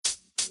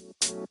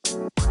Alright,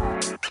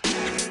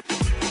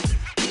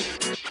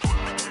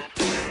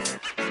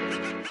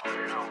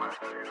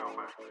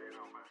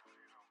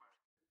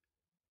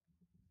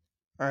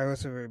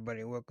 what's up,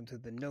 everybody? Welcome to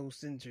the No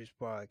Censors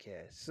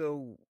podcast.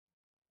 So,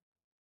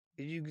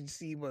 as you can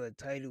see by the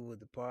title of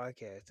the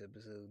podcast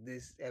episode,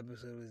 this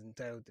episode is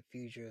entitled The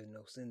Future of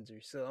No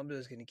Censors. So, I'm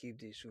just going to keep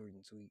this short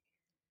and sweet.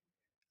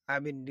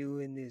 I've been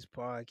doing this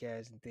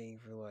podcasting thing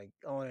for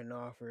on and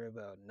off for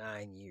about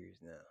 9 years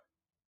now.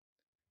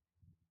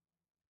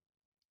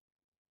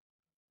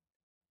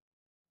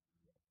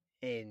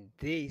 And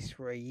this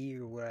right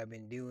here, what I've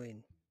been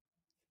doing,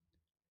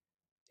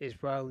 is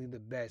probably the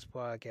best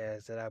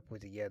podcast that I put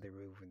together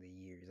over the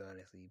years,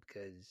 honestly,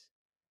 because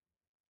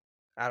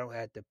I don't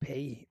have to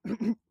pay. My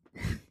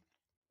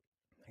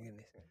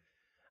goodness.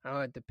 I don't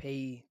have to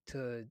pay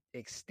to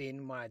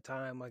extend my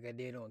time like I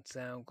did on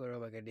SoundCloud,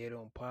 like I did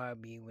on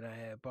Podbean when I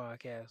had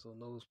podcasts on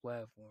those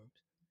platforms.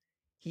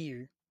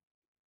 Here,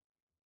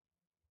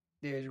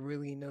 there's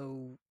really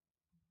no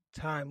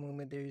time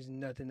limit. There's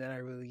nothing that I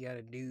really got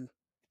to do.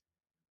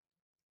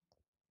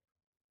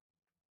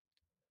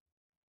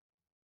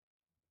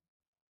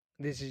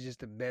 This is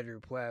just a better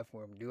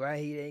platform. Do I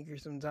hate Anchor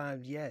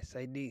sometimes? Yes,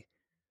 I do.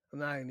 I'm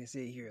not going to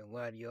sit here and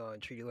lie to y'all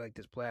and treat it like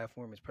this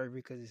platform is perfect,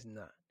 because it's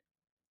not.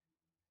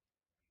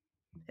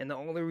 And the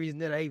only reason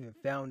that I even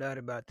found out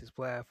about this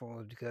platform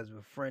was because of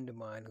a friend of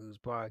mine whose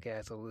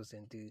podcast I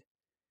listen to.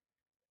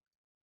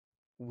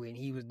 When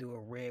he was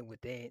doing Rant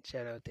with Ant,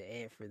 shout out to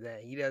Ant for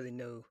that. He doesn't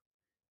know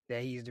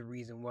that he's the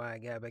reason why I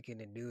got back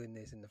into doing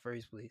this in the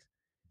first place.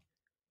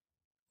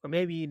 Or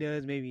maybe he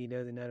does, maybe he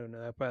doesn't. I don't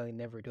know. I probably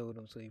never told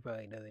him, so he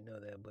probably doesn't know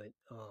that.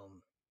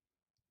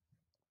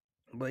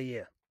 But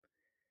yeah,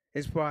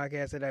 this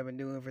podcast that I've been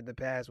doing for the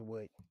past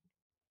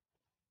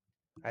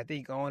I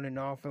think on and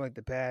off for like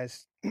the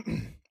past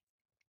 2-3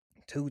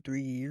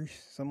 years,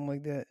 something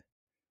like that.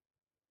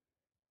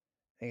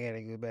 I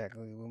gotta go back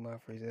and look at when my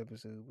first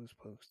episode was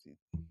posted.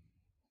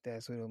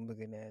 That's what I'm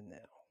looking at now.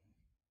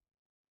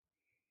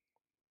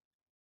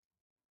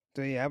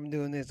 So yeah, I've been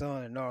doing this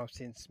on and off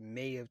since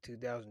May of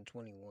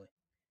 2021.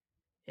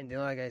 And then,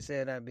 like I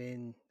said, I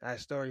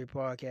started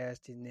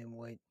podcasting in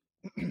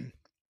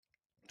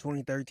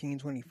 2013,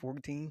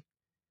 2014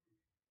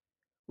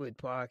 with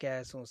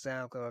podcasts on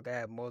SoundCloud. Like I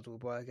had multiple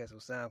podcasts on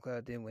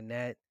SoundCloud.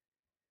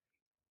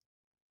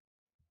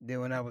 Then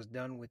when I was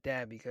done with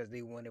that, because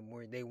they wanted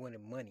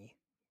money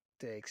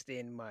to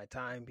extend my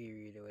time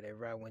period or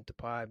whatever, I went to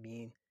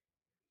Podbean.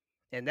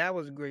 And that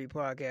was a great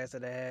podcast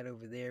that I had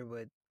over there.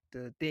 But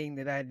the thing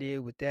that I did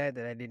with that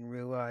I didn't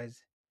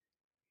realize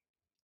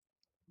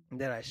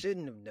that I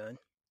shouldn't have done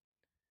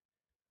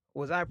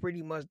was I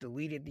pretty much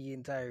deleted the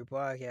entire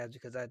podcast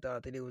because I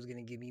thought that it was going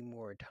to give me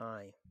more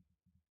time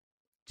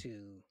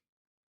to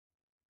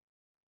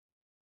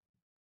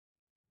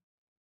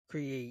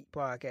create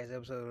podcast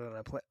episodes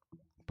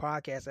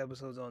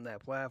on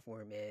that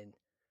platform, and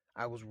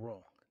I was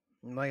wrong.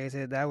 And like I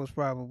said, that was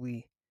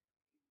probably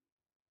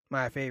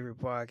my favorite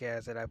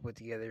podcast that I put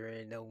together, and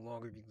it no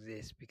longer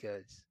exists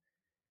because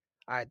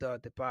I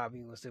thought the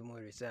Podbean was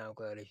similar to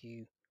SoundCloud. If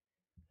you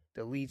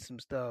delete some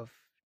stuff,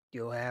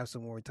 you'll have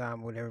some more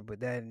time or whatever, but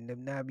that ended up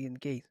not being the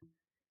case.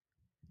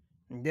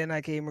 And then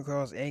I came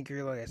across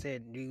Anchor, like I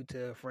said, due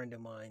to a friend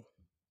of mine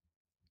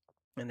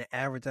and the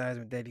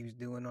advertisement that he was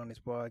doing on his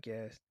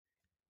podcast.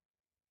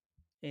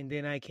 And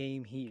then I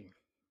came here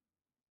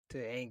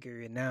to Anchor,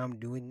 and now I'm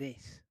doing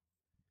this.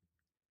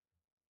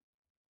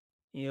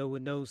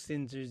 With No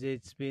Censors,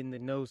 it's been the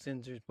No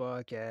Censors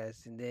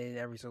podcast, and then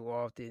every so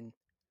often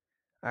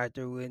I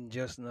throw in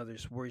Just Another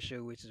Sports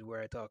Show, which is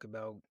where I talk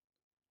about,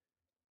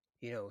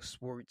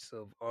 sports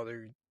of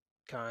other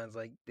kinds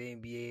like the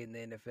NBA and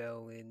the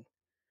NFL and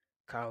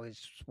college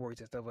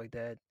sports and stuff like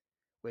that.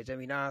 Which, I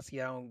mean,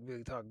 honestly, I don't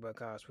really talk about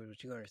college sports,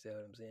 but you understand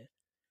what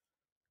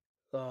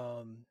I'm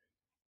saying.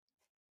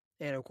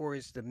 And of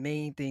course, the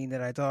main thing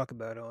that I talk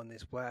about on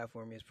this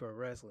platform is pro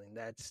wrestling.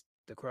 That's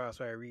the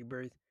Crossfire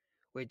Rebirth,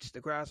 which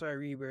the Crossfire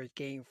Rebirth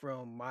came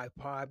from my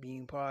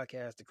Podbean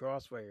podcast, the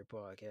Crossfire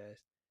podcast.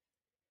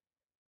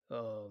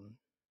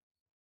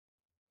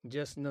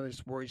 Just Another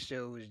Sports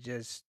Show is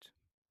just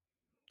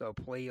a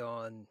play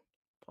on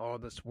all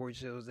the sports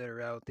shows that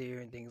are out there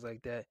and things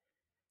like that.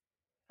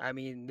 I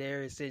mean,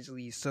 there are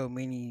essentially so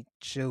many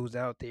shows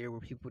out there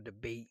where people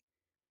debate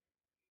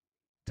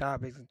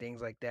topics and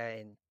things like that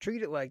and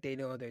treat it like they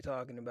know what they're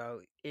talking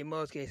about. In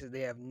most cases,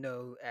 they have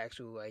no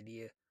actual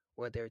idea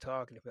what they're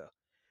talking about.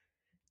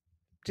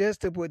 Just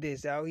to put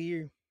this out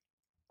here,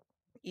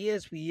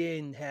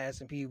 ESPN has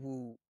some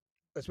people,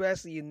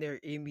 especially in their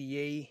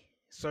NBA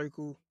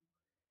circle,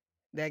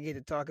 that get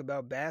to talk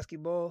about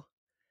basketball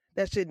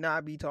that should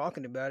not be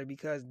talking about it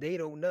because they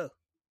don't know.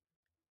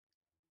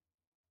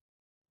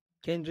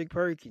 Kendrick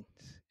Perkins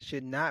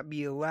should not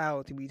be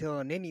allowed to be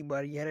telling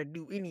anybody how to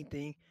do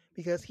anything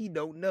because he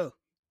don't know.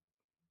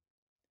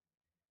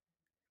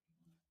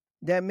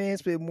 That man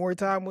spent more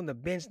time on the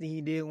bench than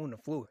he did on the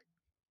floor.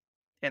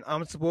 And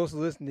I'm supposed to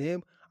listen to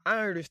him.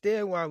 I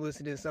understand why I'm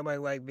listening to somebody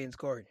like Vince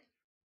Carter.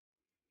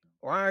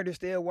 Or I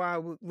understand why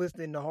I'm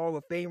listening to Hall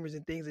of Famers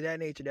and things of that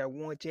nature that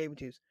won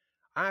championships.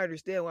 I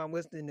understand why I'm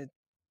listening to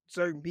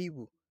certain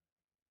people.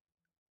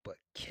 But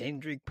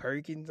Kendrick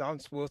Perkins, I'm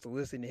supposed to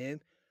listen to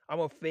him. I'm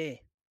a fan.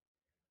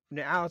 From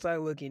the outside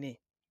looking in.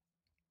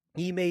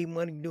 He made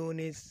money doing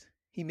this.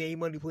 He made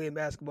money playing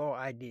basketball.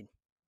 I didn't.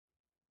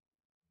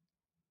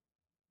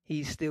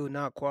 He's still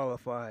not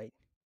qualified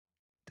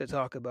to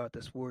talk about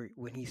the sport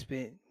when he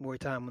spent more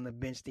time on the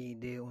bench than he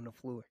did on the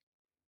floor.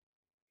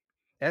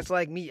 That's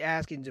like me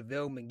asking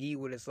JaVale McGee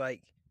what it's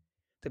like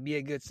to be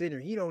a good center.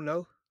 He don't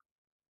know.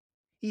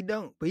 He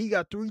don't. But he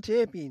got 3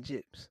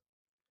 championships.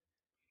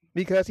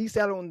 Because he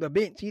sat on the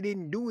bench. He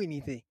didn't do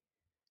anything.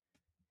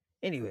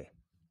 Anyway.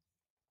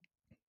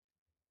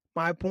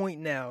 My point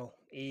now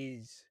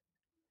is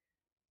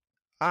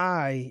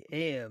I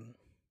am.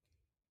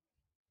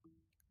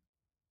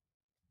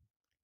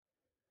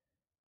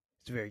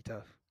 It's very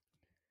tough.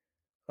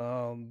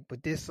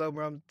 But this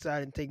summer I'm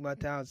deciding to take my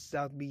town to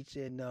South Beach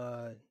and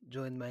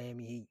join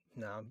Miami Heat.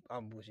 No,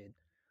 I'm bullshit.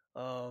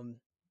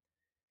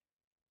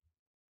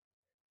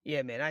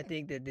 Yeah, man, I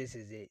think that this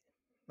is it.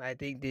 I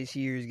think this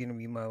year is gonna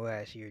be my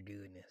last year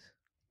doing this.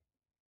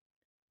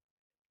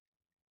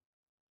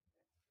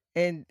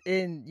 And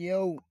you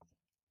know,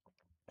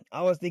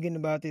 I was thinking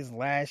about this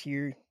last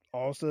year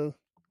also.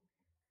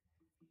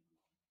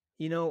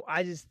 You know,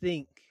 I just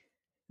think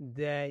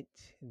that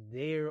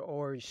there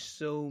are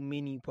so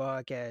many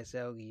podcasts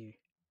out here.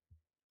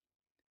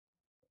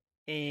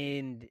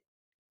 And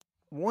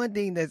one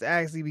thing that's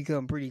actually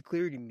become pretty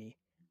clear to me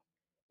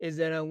is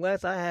that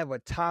unless I have a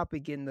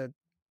topic in the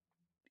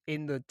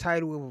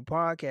title of a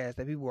podcast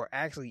that people are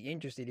actually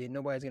interested in,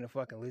 nobody's gonna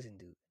fucking listen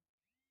to it.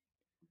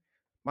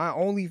 My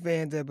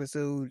OnlyFans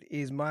episode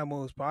is my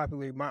most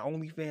popular. My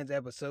OnlyFans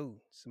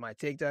episodes, my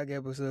TikTok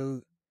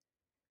episode,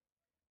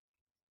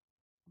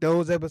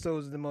 those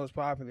episodes are the most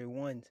popular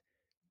ones.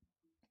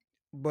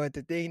 But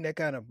the thing that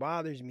kind of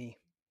bothers me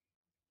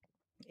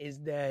is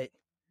that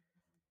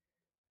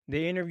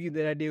the interview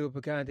that I did with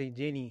Picante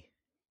Jenny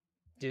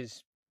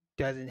just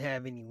doesn't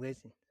have any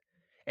listens.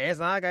 And it's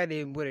not like I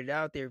didn't put it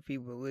out there for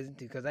people to listen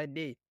to, because I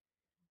did.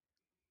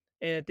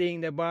 And the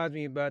thing that bothers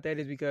me about that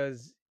is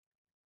because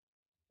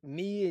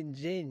me and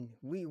Jen,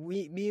 me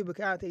and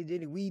Picante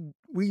Jenny, we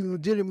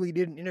legitimately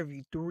did an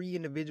interview 3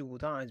 individual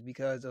times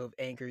because of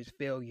Anchor's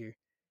failure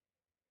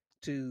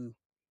to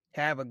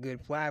have a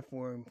good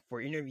platform for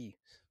interviews,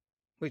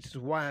 which is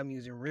why I'm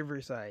using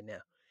Riverside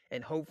now.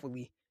 And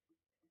hopefully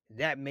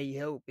that may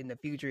help in the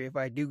future if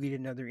I do get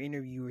another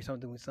interview or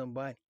something with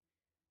somebody.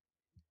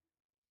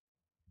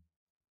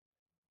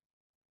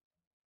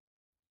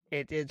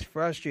 It's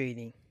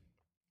frustrating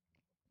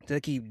to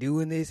keep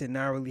doing this and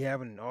not really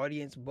having an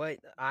audience, but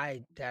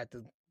I have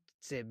to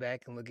sit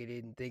back and look at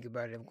it and think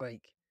about it. I'm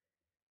like,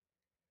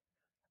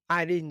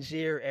 I didn't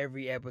share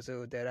every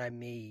episode that I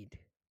made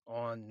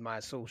on my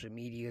social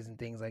medias and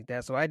things like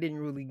that, so I didn't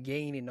really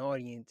gain an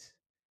audience,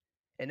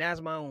 and that's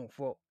my own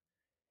fault.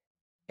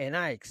 And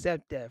I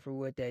accept that for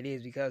what that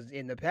is, because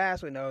in the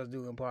past when I was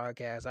doing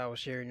podcasts, I was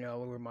sharing it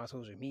all over my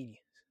social medias.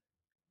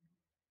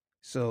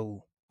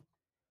 So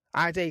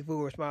I take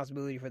full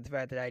responsibility for the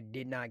fact that I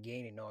did not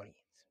gain an audience.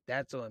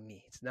 That's on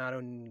me. It's not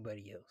on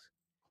anybody else.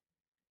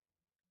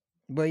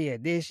 But yeah,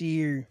 this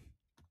year,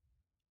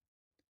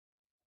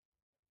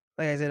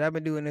 like I said, I've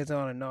been doing this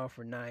on and off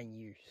for 9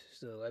 years.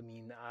 So I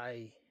mean,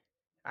 I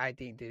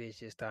think that it's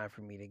just time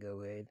for me to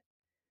go ahead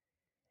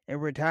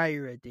and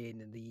retire at the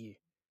end of the year.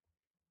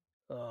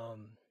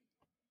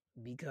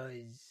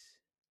 Because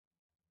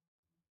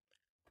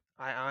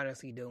I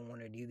honestly don't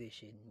want to do this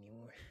shit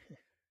anymore.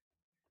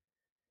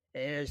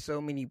 And there's so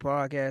many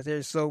podcasts.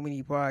 There's so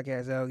many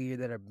podcasts out here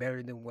that are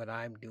better than what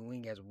I'm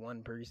doing as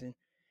one person.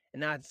 And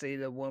not to say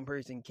that one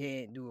person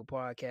can't do a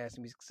podcast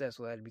and be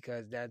successful at it,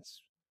 because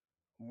that's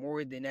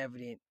more than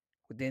evident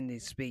within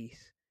this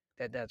space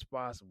that that's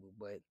possible.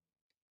 But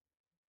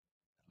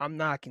I'm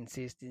not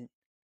consistent.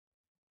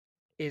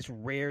 It's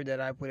rare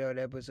that I put out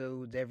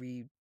episodes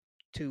every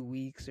 2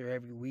 weeks or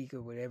every week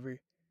or whatever.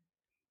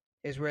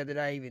 It's rare that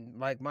I even,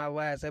 like, my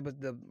last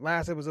episode, the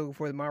last episode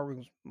before my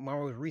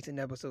most recent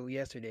episode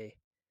yesterday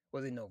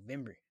was in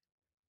November.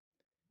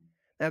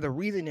 Now, the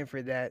reasoning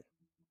for that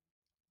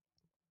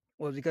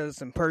was because of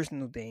some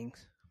personal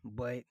things,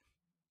 but,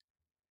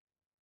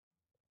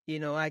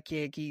 you know, I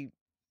can't keep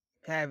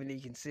having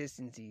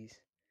inconsistencies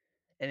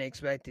and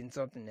expecting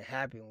something to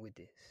happen with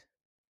this.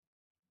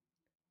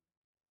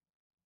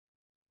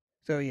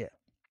 So, yeah.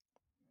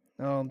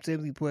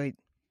 Simply put,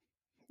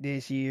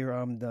 this year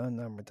I'm done.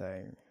 I'm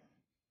retiring.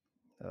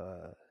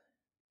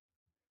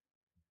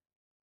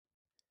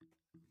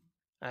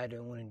 I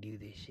don't want to do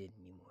this shit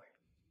anymore.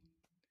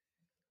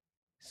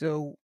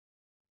 So,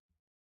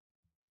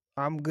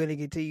 I'm going to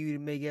continue to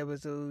make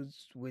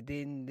episodes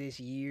within this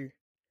year,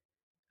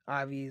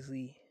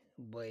 obviously.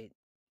 But,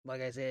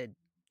 like I said,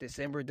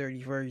 December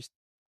 31st,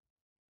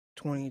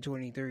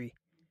 2023,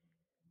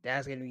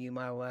 that's going to be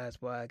my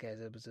last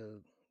podcast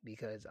episode,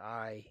 because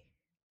I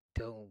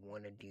don't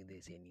want to do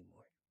this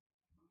anymore.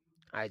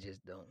 I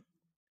just don't.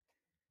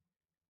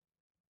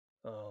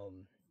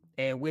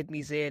 And with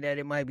me saying that,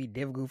 it might be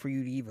difficult for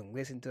you to even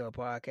listen to a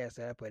podcast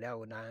that I put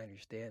out, and I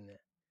understand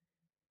that.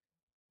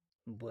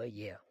 But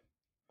yeah,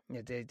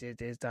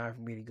 it's time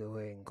for me to go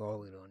ahead and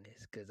call it on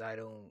this because I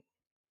don't.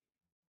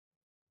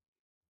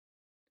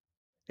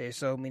 There's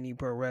so many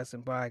pro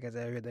wrestling podcasts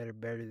out here that are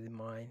better than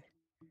mine,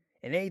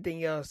 and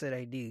anything else that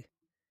I do.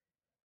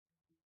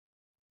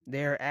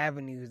 There are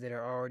avenues that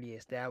are already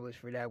established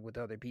for that with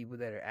other people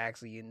that are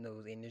actually in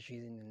those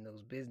industries and in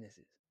those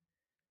businesses.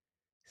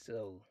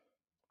 So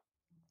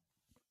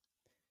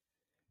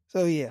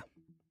yeah,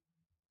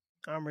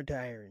 I'm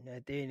retiring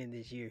at the end of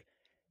this year.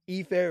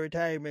 E-Fair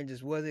retirement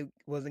just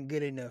wasn't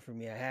good enough for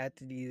me. I had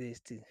to do this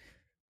too.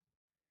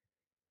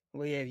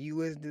 Well, yeah, if you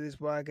listen to this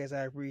podcast,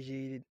 I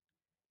appreciate it.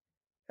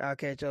 I'll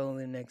catch y'all in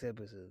the next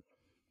episode.